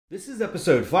This is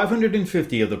episode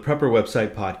 550 of the Prepper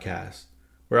Website Podcast,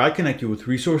 where I connect you with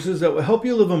resources that will help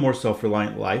you live a more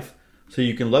self-reliant life so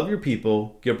you can love your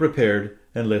people, get prepared,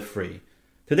 and live free.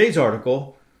 Today's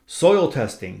article, Soil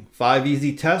Testing, 5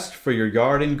 Easy Tests for Your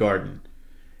Yard and Garden.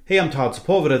 Hey, I'm Todd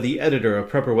Sepulveda, the editor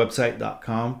of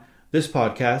PrepperWebsite.com. This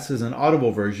podcast is an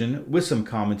audible version with some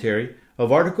commentary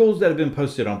of articles that have been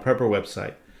posted on Prepper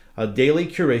Website, a daily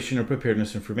curation of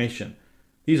preparedness information.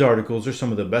 These articles are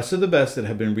some of the best that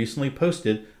have been recently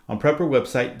posted on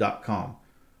PrepperWebsite.com.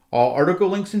 All article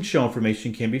links and show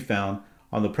information can be found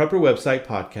on the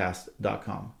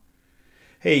PrepperWebsitePodcast.com.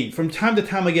 Hey, from time to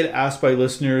time I get asked by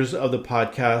listeners of the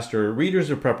podcast or readers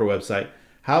of Prepper Website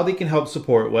how they can help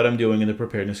support what I'm doing in the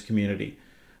preparedness community.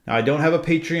 Now, I don't have a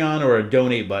Patreon or a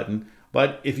donate button,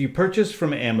 but if you purchase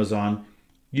from Amazon,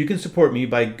 you can support me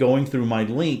by going through my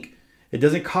link. It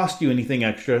doesn't cost you anything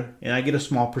extra, and I get a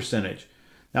small percentage.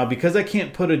 Now, because I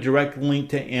can't put a direct link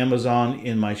to Amazon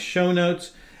in my show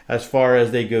notes, as far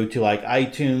as they go to like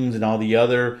iTunes and all the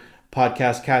other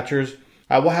podcast catchers,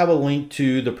 I will have a link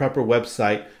to the Prepper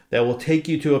website that will take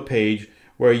you to a page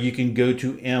where you can go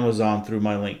to Amazon through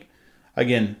my link.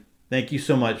 Again, thank you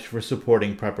so much for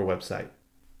supporting Prepper Website.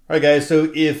 All right, guys,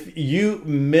 so if you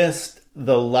missed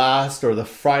the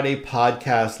Friday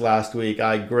podcast last week,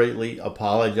 I greatly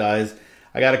apologize.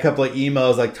 I got a couple of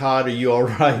emails like, Todd, are you all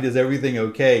right? Is everything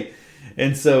okay?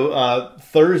 And so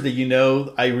Thursday,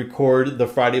 I record the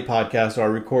Friday podcast, or I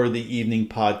record the evening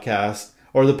podcast,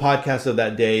 or the podcast of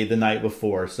that day the night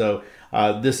before. So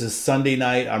this is Sunday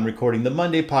night. I'm recording the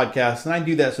Monday podcast, and I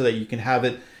do that so that you can have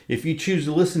it if you choose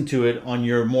to listen to it on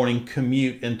your morning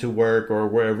commute into work or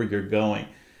wherever you're going.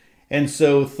 And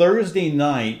so Thursday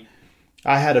night,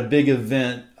 I had a big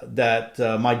event that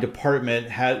my department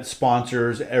had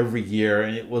sponsors every year,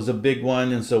 and it was a big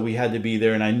one, and so we had to be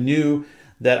there, and I knew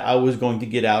that I was going to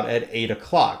get out at 8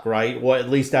 o'clock, right? Well, at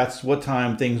least that's what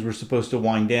time things were supposed to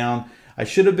wind down. I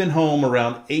should have been home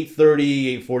around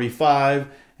 8:30, 8:45,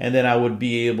 and then I would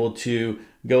be able to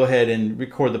go ahead and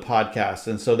record the podcast,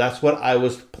 and so that's what I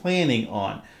was planning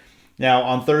on. Now,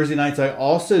 on Thursday nights, I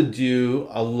also do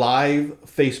a live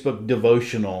Facebook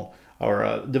devotional, or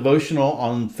a devotional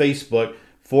on Facebook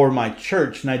for my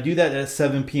church. And I do that at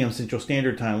 7 p.m. Central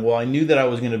Standard Time. Well, I knew that I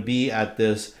was going to be at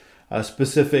this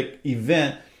specific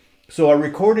event. So I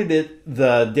recorded it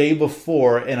the day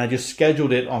before and I just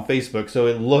scheduled it on Facebook. So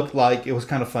it looked like, it was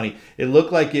kind of funny. It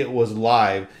looked like it was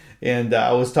live. And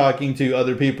I was talking to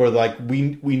other people like,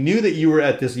 we knew that you were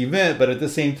at this event, but at the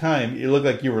same time, it looked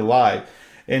like you were live.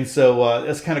 And so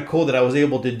that's kind of cool that I was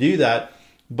able to do that.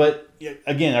 But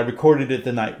again, I recorded it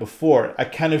the night before. I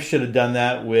kind of should have done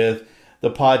that with the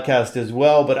podcast as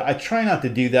well, but I try not to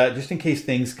do that just in case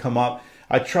things come up.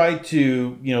 I try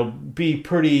to, be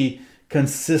pretty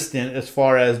consistent as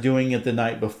far as doing it the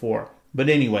night before. But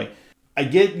anyway,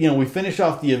 we finished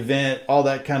off the event, all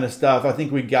that kind of stuff. I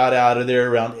think we got out of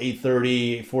there around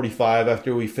 8:30, 8:45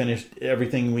 after we finished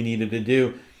everything we needed to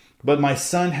do. But my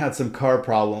son had some car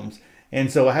problems,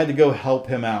 and so I had to go help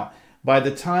him out. By the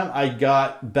time I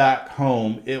got back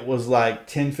home, it was like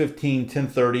 10:15,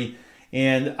 10:30,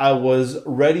 and I was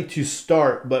ready to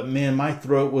start, but man, my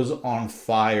throat was on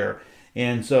fire.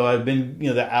 And so I've been,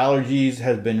 the allergies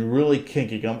have been really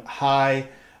kicking up high,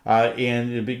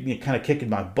 and it been kind of kicking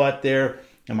my butt there,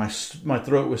 and my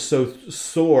throat was so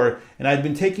sore, and I'd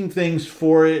been taking things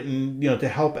for it and, to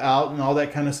help out and all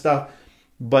that kind of stuff.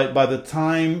 But by the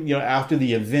time, after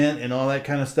the event and all that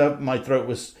kind of stuff, my throat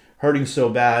was hurting so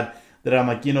bad that I'm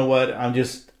like, you know what, I'm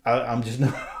just not,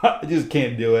 I just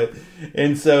can't do it.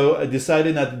 And so I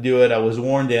decided not to do it. I was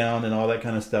worn down and all that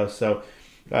kind of stuff. So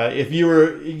if you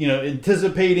were,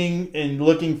 anticipating and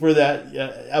looking for that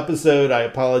episode, I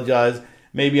apologize.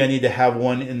 Maybe I need to have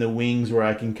one in the wings where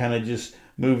I can kind of just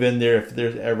move in there if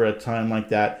there's ever a time like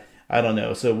that. I don't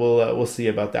know. So we'll see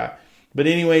about that. But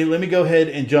anyway, let me go ahead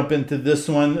and jump into this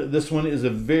one. This one is a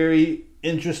very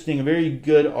interesting, very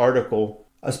good article,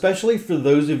 especially for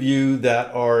those of you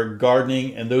that are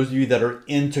gardening and those of you that are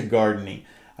into gardening.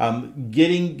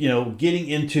 Getting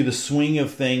into the swing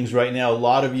of things right now. A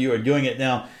lot of you are doing it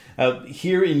now.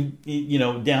 Here in,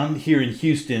 down here in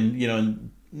Houston,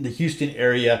 in the Houston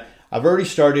area, I've already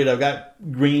started. I've got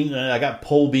I got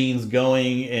pole beans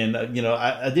going, and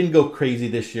I didn't go crazy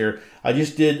this year. I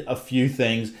just did a few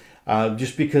things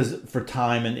just because for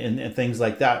time and things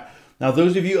like that. Now,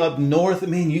 those of you up north,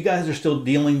 man, you guys are still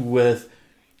dealing with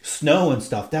snow and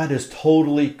stuff. That is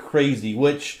totally crazy,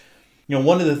 which,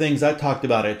 one of the things I talked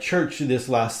about at church this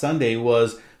last Sunday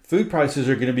was food prices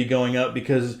are going to be going up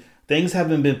because things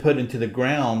haven't been put into the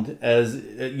ground as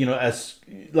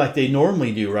like they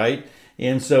normally do, right?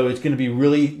 And so it's going to be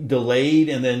really delayed.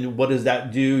 And then what does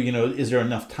that do? Is there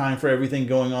enough time for everything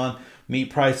going on? Meat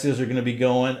prices are going to be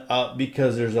going up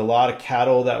because there's a lot of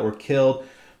cattle that were killed.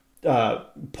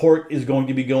 Pork is going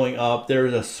to be going up.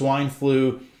 There's a swine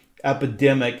flu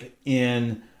epidemic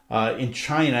in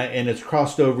China, and it's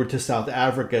crossed over to South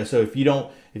Africa. So if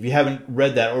you haven't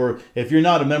read that, or if you're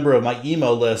not a member of my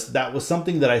email list, that was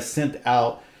something that I sent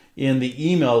out in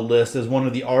the email list as one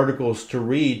of the articles to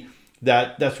read.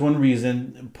 That's one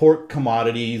reason pork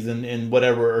commodities and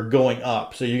whatever are going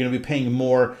up. So you're going to be paying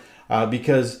more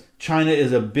because China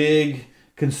is a big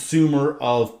consumer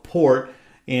of pork,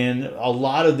 and a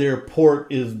lot of their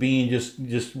pork is being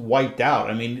just wiped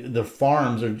out. I mean, the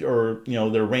farms or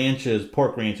their ranches,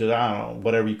 pork ranches, I don't know,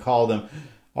 whatever you call them,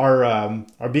 are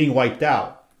being wiped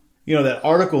out. That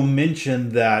article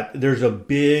mentioned that there's a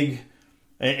big,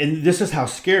 and this is how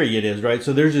scary it is, right?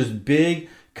 So there's this big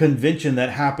convention that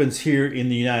happens here in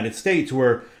the United States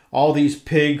where all these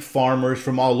pig farmers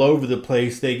from all over the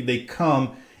place, they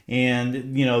come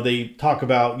and they talk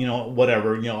about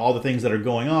whatever, all the things that are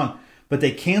going on, but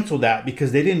they canceled that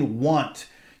because they didn't want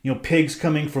pigs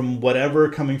coming from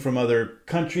other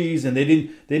countries, and they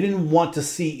didn't want to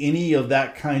see any of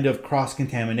that kind of cross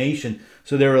contamination.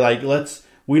 So they were like,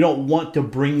 we don't want to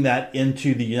bring that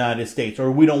into the United States, or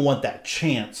we don't want that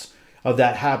chance of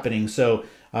that happening. So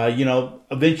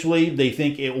eventually they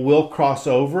think it will cross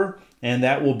over, and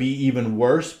that will be even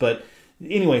worse. But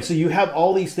anyway, so you have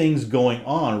all these things going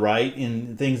on, right?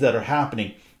 And things that are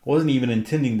happening. I wasn't even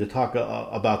intending to talk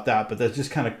about that, but that's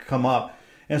just kind of come up.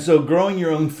 And so growing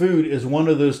your own food is one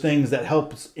of those things that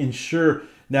helps ensure.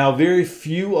 Now, very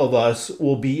few of us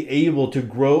will be able to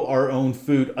grow our own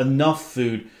food, enough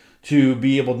food to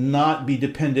be able to not be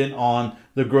dependent on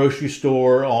the grocery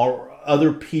store or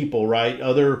other people, right?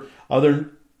 Other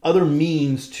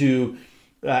means to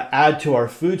add to our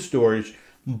food storage.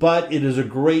 But it is a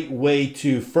great way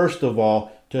to, first of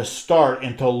all, to start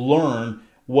and to learn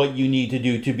what you need to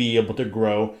do to be able to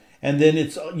grow. And then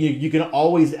you can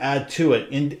always add to it.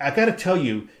 And I got to tell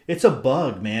you, it's a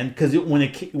bug, man, because when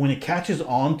it catches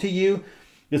on to you,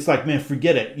 it's like, man,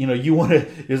 forget it. You want to,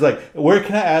 it's like, where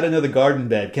can I add another garden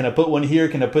bed? Can I put one here?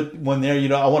 Can I put one there?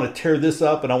 I want to tear this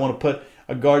up and I want to put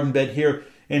a garden bed here.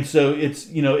 And so it's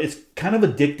kind of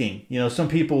addicting. Some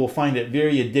people will find it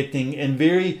very addicting and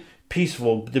very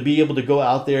peaceful to be able to go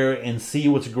out there and see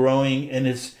what's growing. And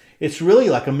it's really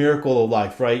like a miracle of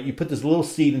life, right? You put this little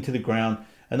seed into the ground,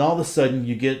 and all of a sudden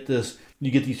you get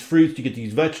these fruits, you get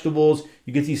these vegetables,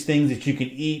 you get these things that you can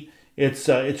eat. It's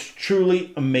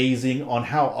truly amazing on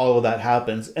how all of that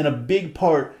happens. And a big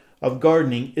part of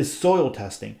gardening is soil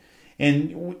testing.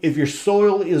 And if your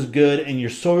soil is good and your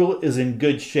soil is in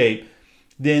good shape,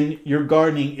 then your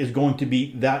gardening is going to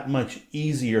be that much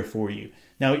easier for you.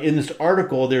 Now, in this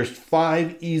article, there's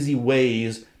 5 easy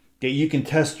ways that you can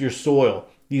test your soil.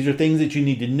 These are things that you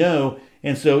need to know.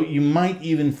 And so you might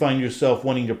even find yourself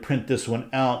wanting to print this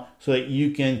one out so that you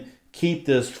can keep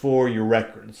this for your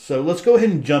records. So let's go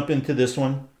ahead and jump into this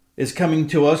one. It's coming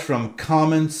to us from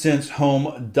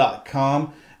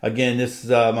commonsensehome.com. Again, this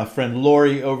is my friend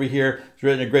Lori over here. She's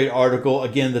written a great article.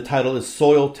 Again, the title is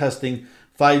Soil Testing,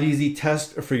 5 Easy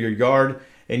Tests for Your Yard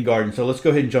and Garden. So let's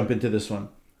go ahead and jump into this one.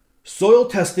 Soil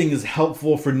testing is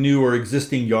helpful for new or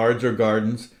existing yards or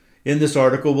gardens. In this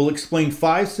article, we'll explain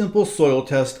 5 simple soil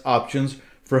test options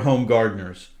for home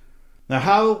gardeners. Now,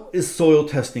 how is soil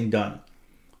testing done?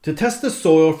 To test the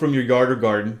soil from your yard or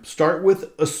garden, start with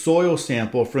a soil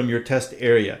sample from your test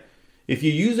area. If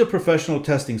you use a professional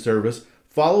testing service,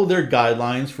 follow their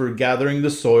guidelines for gathering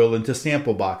the soil into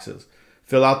sample boxes.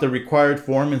 Fill out the required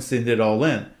form and send it all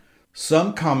in.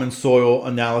 Some common soil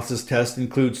analysis tests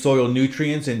include soil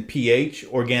nutrients and pH,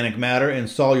 organic matter, and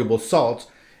soluble salts,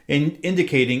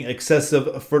 indicating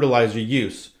excessive fertilizer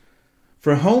use.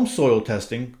 For home soil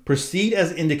testing, proceed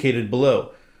as indicated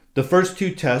below. The first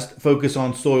 2 tests focus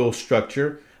on soil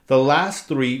structure. The last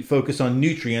 3 focus on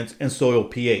nutrients and soil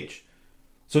pH.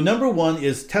 So number 1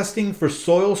 is testing for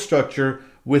soil structure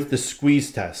with the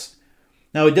squeeze test.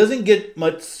 Now, it doesn't get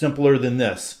much simpler than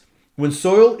this. When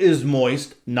soil is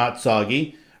moist, not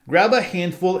soggy, grab a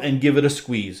handful and give it a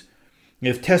squeeze.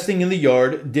 If testing in the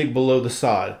yard, dig below the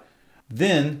sod.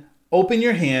 Then, open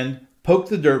your hand, poke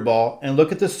the dirt ball, and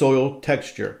look at the soil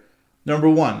texture. Number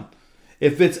 1,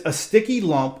 if it's a sticky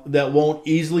lump that won't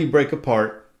easily break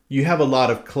apart, you have a lot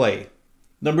of clay.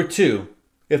 Number 2,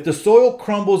 if the soil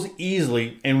crumbles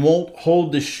easily and won't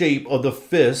hold the shape of the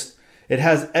fist, it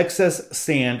has excess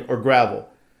sand or gravel.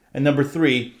 And number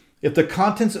 3, if the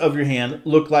contents of your hand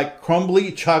look like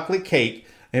crumbly chocolate cake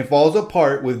and falls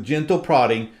apart with gentle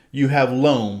prodding, you have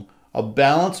loam a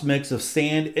balanced mix of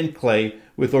sand and clay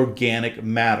with organic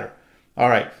matter. All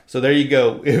right, so there you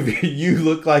go. If you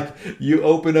look like you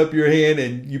open up your hand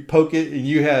and you poke it and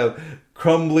you have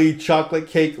crumbly chocolate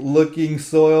cake looking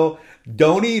soil,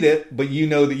 don't eat it, but you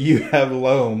know that you have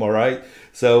loam, all right?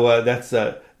 So that's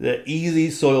the easy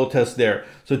soil test there.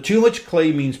 So too much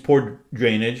clay means poor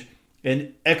drainage,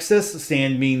 and excess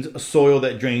sand means a soil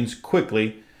that drains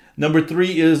quickly. Number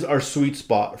 3 is our sweet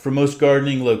spot for most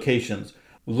gardening locations.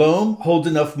 Loam holds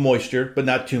enough moisture, but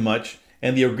not too much,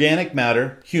 and the organic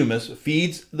matter, humus,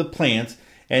 feeds the plants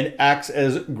and acts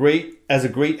as a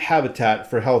great habitat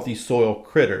for healthy soil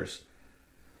critters.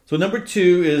 So number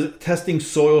 2 is testing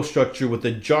soil structure with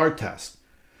the jar test.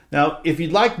 Now, if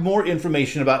you'd like more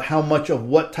information about how much of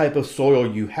what type of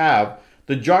soil you have,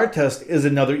 the jar test is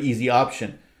another easy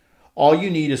option. All you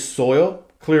need is soil,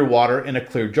 clear water, and a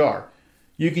clear jar.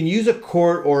 You can use a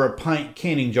quart or a pint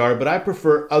canning jar, but I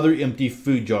prefer other empty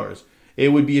food jars. It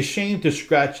would be a shame to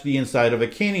scratch the inside of a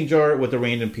canning jar with a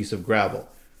random piece of gravel.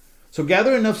 So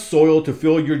gather enough soil to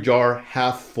fill your jar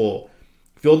half full.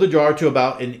 Fill the jar to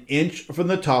about an inch from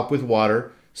the top with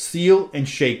water, seal and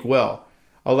shake well.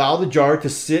 Allow the jar to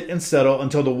sit and settle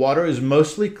until the water is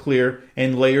mostly clear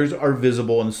and layers are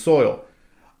visible in the soil.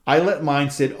 I let mine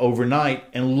sit overnight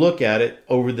and look at it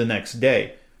over the next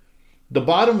day. The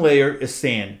bottom layer is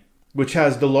sand, which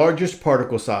has the largest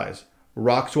particle size.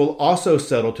 Rocks will also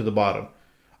settle to the bottom.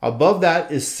 Above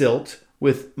that is silt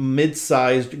with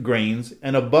mid-sized grains,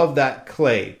 and above that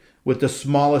clay with the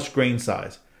smallest grain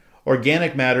size.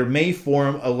 Organic matter may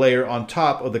form a layer on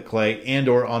top of the clay and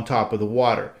or on top of the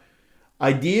water.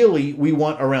 Ideally, we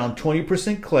want around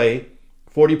 20% clay,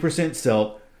 40%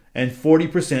 silt, and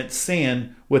 40%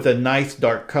 sand with a nice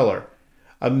dark color.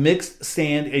 A mixed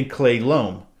sand and clay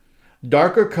loam.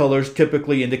 Darker colors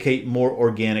typically indicate more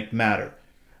organic matter.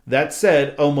 That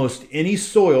said, almost any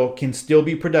soil can still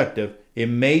be productive. It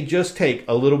may just take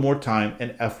a little more time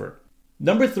and effort.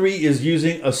 Number 3 is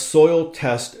using a soil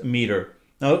test meter.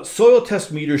 Now, soil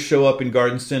test meters show up in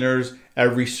garden centers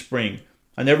every spring.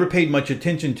 I never paid much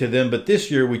attention to them, but this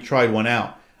year we tried one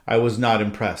out. I was not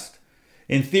impressed.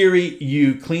 In theory,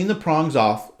 you clean the prongs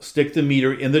off, stick the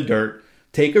meter in the dirt,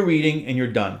 take a reading, and you're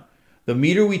done. The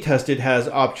meter we tested has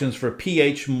options for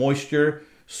pH, moisture,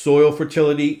 soil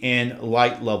fertility, and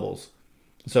light levels.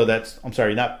 So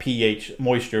not pH,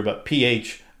 moisture, but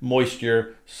pH,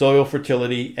 moisture, soil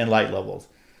fertility, and light levels.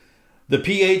 The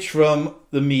pH from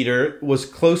the meter was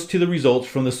close to the results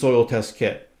from the soil test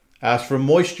kit. As for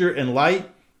moisture and light,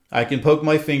 I can poke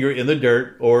my finger in the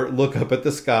dirt or look up at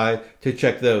the sky to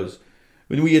check those.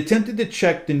 When we attempted to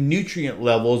check the nutrient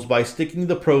levels by sticking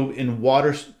the probe in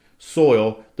water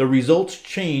soil, the results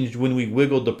changed when we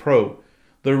wiggled the probe.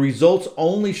 The results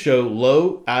only show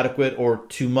low, adequate, or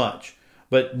too much,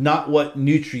 but not what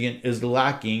nutrient is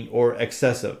lacking or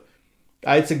excessive.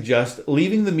 I'd suggest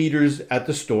leaving the meters at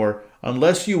the store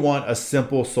unless you want a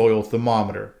simple soil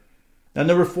thermometer. Now,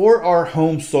 number 4 are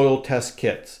home soil test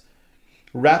kits.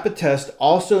 Rapid Test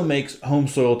also makes home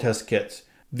soil test kits.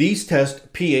 These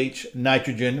test pH,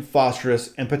 nitrogen,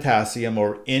 phosphorus, and potassium,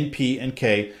 or NP and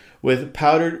K, with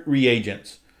powdered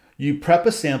reagents. You prep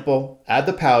a sample, add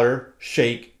the powder,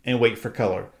 shake, and wait for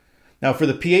color. Now, for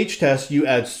the pH test, you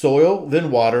add soil, then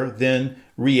water, then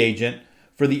reagent.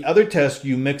 For the other test,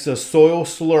 you mix a soil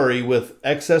slurry with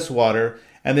excess water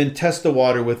and then test the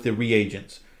water with the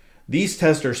reagents. These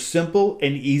tests are simple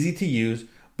and easy to use,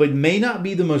 but may not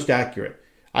be the most accurate.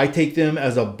 I take them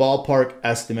as a ballpark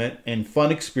estimate and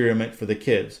fun experiment for the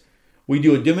kids. We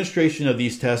do a demonstration of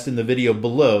these tests in the video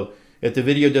below. If the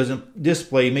video doesn't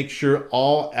display, make sure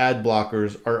all ad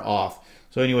blockers are off.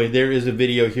 So anyway, there is a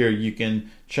video here you can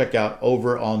check out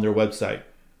over on their website.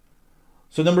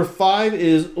 So number 5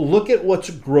 is look at what's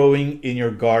growing in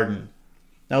your garden.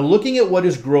 Now, looking at what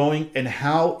is growing and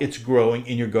how it's growing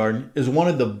in your garden is one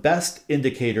of the best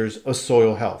indicators of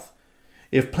soil health.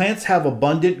 If plants have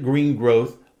abundant green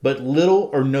growth but little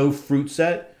or no fruit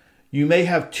set, you may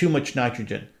have too much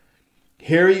nitrogen.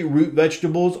 Hairy root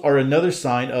vegetables are another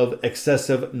sign of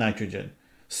excessive nitrogen.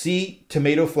 See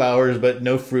tomato flowers but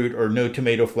no fruit, or no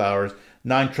tomato flowers,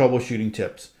 9 troubleshooting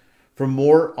tips for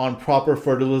more on proper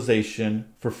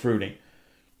fertilization for fruiting.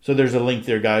 So there's a link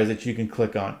there, guys, that you can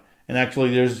click on. And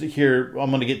actually I'm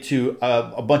going to get to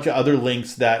a bunch of other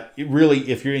links that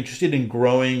really, if you're interested in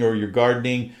growing or you're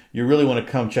gardening, you really want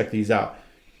to come check these out.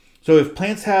 So if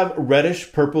plants have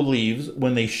reddish purple leaves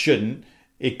when they shouldn't,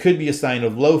 it could be a sign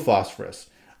of low phosphorus.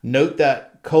 Note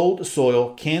that cold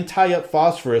soil can tie up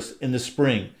phosphorus in the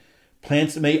spring.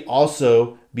 Plants may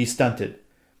also be stunted.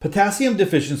 Potassium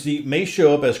deficiency may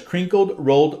show up as crinkled,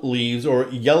 rolled leaves or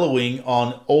yellowing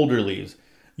on older leaves.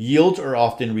 yields are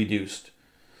often reduced.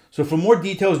 So for more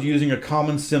details using a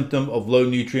common symptom of low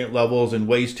nutrient levels and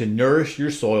ways to nourish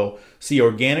your soil, see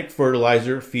Organic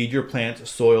Fertilizer, Feed Your Plants,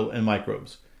 Soil, and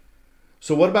Microbes.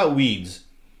 So what about weeds?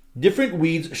 Different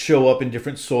weeds show up in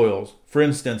different soils. For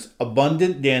instance,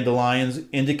 abundant dandelions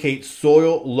indicate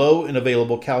soil low in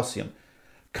available calcium.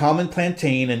 Common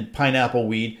plantain and pineapple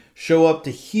weed show up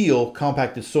to heal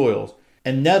compacted soils.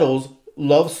 And nettles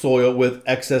love soil with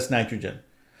excess nitrogen.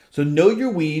 So know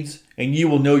your weeds and you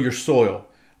will know your soil.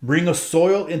 Bring a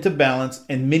soil into balance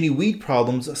and many weed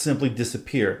problems simply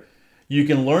disappear. You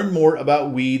can learn more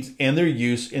about weeds and their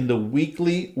use in the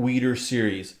Weekly Weeder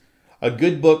series. A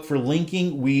good book for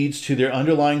linking weeds to their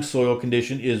underlying soil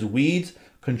condition is Weeds,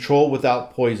 Control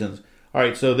Without Poisons. All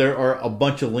right, so there are a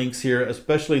bunch of links here,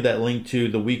 especially that link to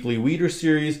the Weekly Weeder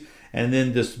series. And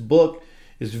then this book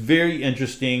is very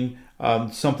interesting,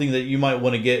 something that you might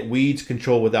want to get, Weeds,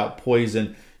 Control Without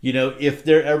Poison. You know, if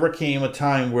there ever came a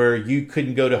time where you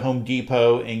couldn't go to Home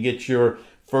Depot and get your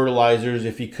fertilizers,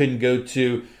 if you couldn't go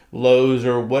to Lowe's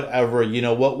or whatever, you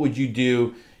know, what would you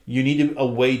do? You need a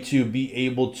way to be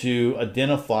able to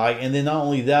identify. And then not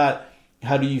only that,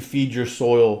 how do you feed your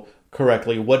soil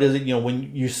correctly? What is it, you know,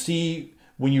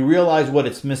 when you realize what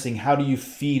it's missing, how do you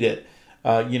feed it,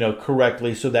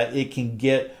 correctly so that it can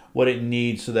get what it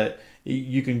needs so that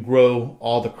you can grow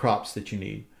all the crops that you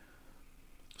need?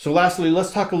 So lastly,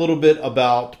 let's talk a little bit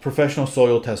about professional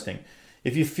soil testing.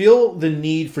 If you feel the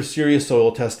need for serious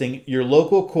soil testing, your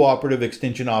local cooperative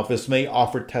extension office may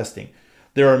offer testing.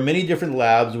 There are many different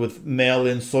labs with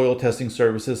mail-in soil testing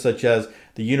services such as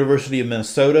the University of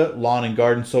Minnesota Lawn and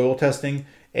Garden Soil Testing,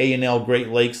 A&L Great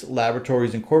Lakes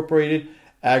Laboratories Incorporated,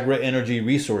 Agra Energy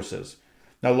Resources.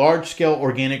 Now, large-scale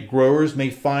organic growers may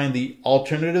find the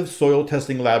Alternative Soil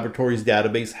Testing Laboratories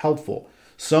database helpful.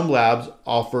 Some labs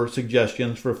offer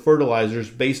suggestions for fertilizers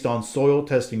based on soil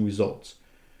testing results.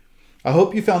 I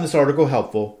hope you found this article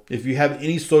helpful. If you have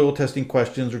any soil testing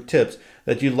questions or tips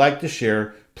that you'd like to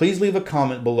share, please leave a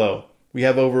comment below. We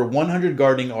have over 100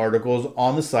 gardening articles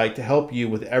on the site to help you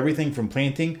with everything from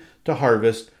planting to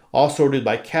harvest, all sorted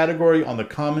by category on the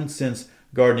Common Sense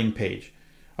Gardening page.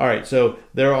 All right, so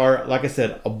there are, like I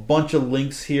said, a bunch of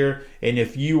links here. And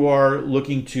if you are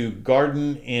looking to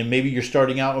garden and maybe you're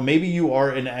starting out, or maybe you are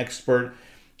an expert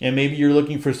and maybe you're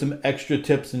looking for some extra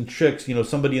tips and tricks, you know,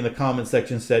 somebody in the comment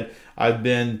section said, I've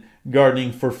been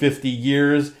gardening for 50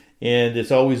 years and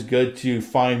it's always good to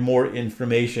find more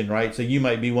information, right? So you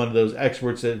might be one of those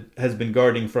experts that has been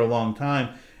gardening for a long time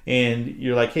and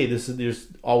you're like, hey, there's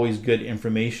always good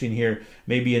information here.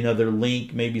 Maybe another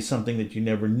link, maybe something that you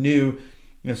never knew.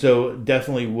 And so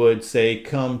definitely would say,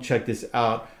 come check this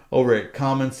out over at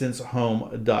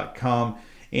commonsensehome.com.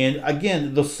 And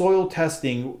again, the soil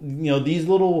testing, you know, these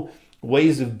little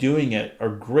ways of doing it are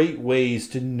great ways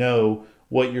to know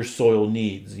what your soil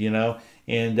needs, you know,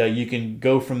 and you can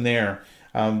go from there.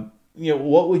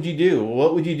 What would you do?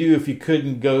 What would you do if you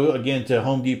couldn't go again to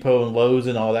Home Depot and Lowe's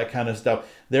and all that kind of stuff?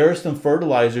 There are some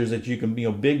fertilizers that you can,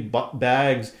 big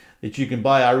bags that you can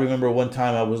buy. I remember one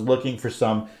time I was looking for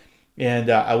some,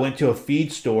 and I went to a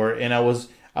feed store and I was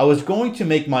going to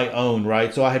make my own,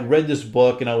 right? So I had read this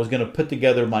book and I was going to put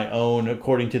together my own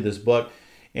according to this book.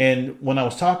 And when I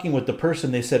was talking with the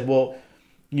person, they said, well,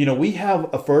 you know, we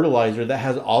have a fertilizer that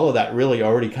has all of that really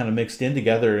already kind of mixed in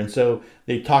together. And so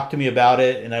they talked to me about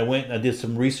it and I went and I did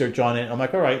some research on it. I'm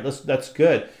like, all right, that's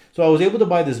good. So I was able to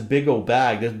buy this big old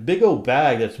bag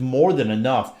that's more than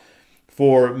enough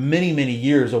for many, many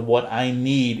years of what I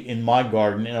need in my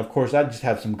garden. And of course, I just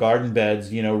have some garden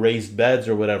beds, you know, raised beds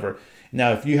or whatever.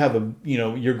 Now, if you have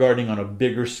you're gardening on a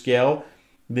bigger scale,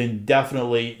 then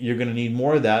definitely you're going to need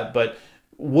more of that. But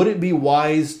would it be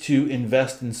wise to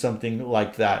invest in something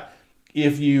like that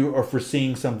if you are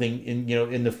foreseeing something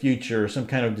in the future, some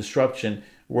kind of disruption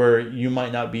where you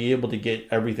might not be able to get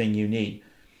everything you need?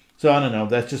 So I don't know.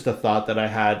 That's just a thought that I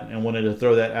had and wanted to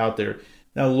throw that out there.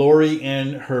 Now, Lori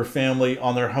and her family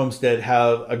on their homestead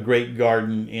have a great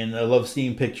garden, and I love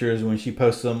seeing pictures when she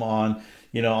posts them on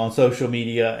social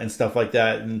media and stuff like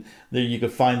that. And there you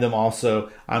could find them also,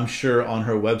 I'm sure, on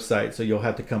her website. So you'll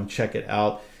have to come check it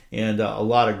out, and a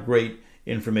lot of great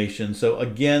information. So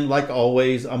again, like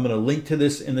always, I'm going to link to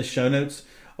this in the show notes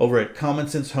over at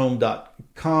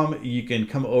commonsensehome.com. You can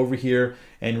come over here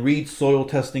and read Soil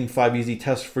Testing 5 Easy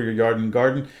Tests for Your Yard and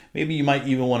Garden. Maybe you might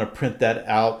even want to print that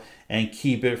out and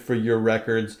keep it for your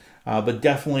records. But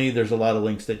definitely there's a lot of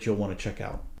links that you'll want to check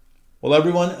out. Well,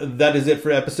 everyone, that is it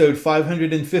for episode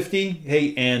 550.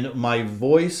 Hey, and my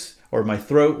voice or my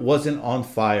throat wasn't on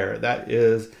fire. That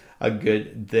is a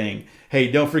good thing.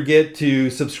 Hey, don't forget to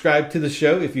subscribe to the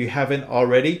show if you haven't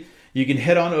already. you can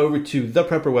head on over to the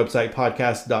Prepper website,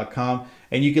 podcast.com,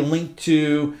 and you can link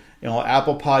to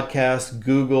Apple Podcasts,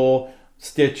 Google,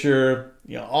 Stitcher,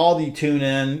 all the tune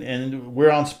in, and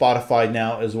we're on Spotify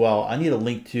now as well. I need a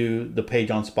link to the page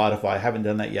on Spotify. I haven't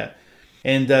done that yet.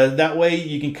 And that way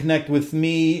you can connect with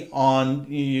me on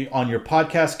your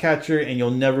podcast catcher, and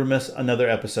you'll never miss another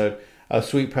episode of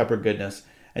Sweet Prepper Goodness.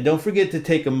 And don't forget to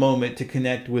take a moment to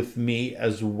connect with me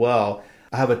as well.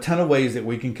 I have a ton of ways that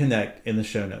we can connect in the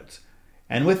show notes.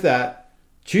 And with that,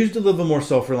 choose to live a more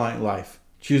self-reliant life.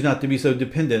 Choose not to be so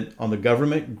dependent on the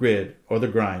government, grid, or the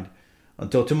grind.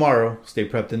 Until tomorrow, stay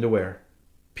prepped and aware.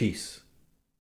 Peace.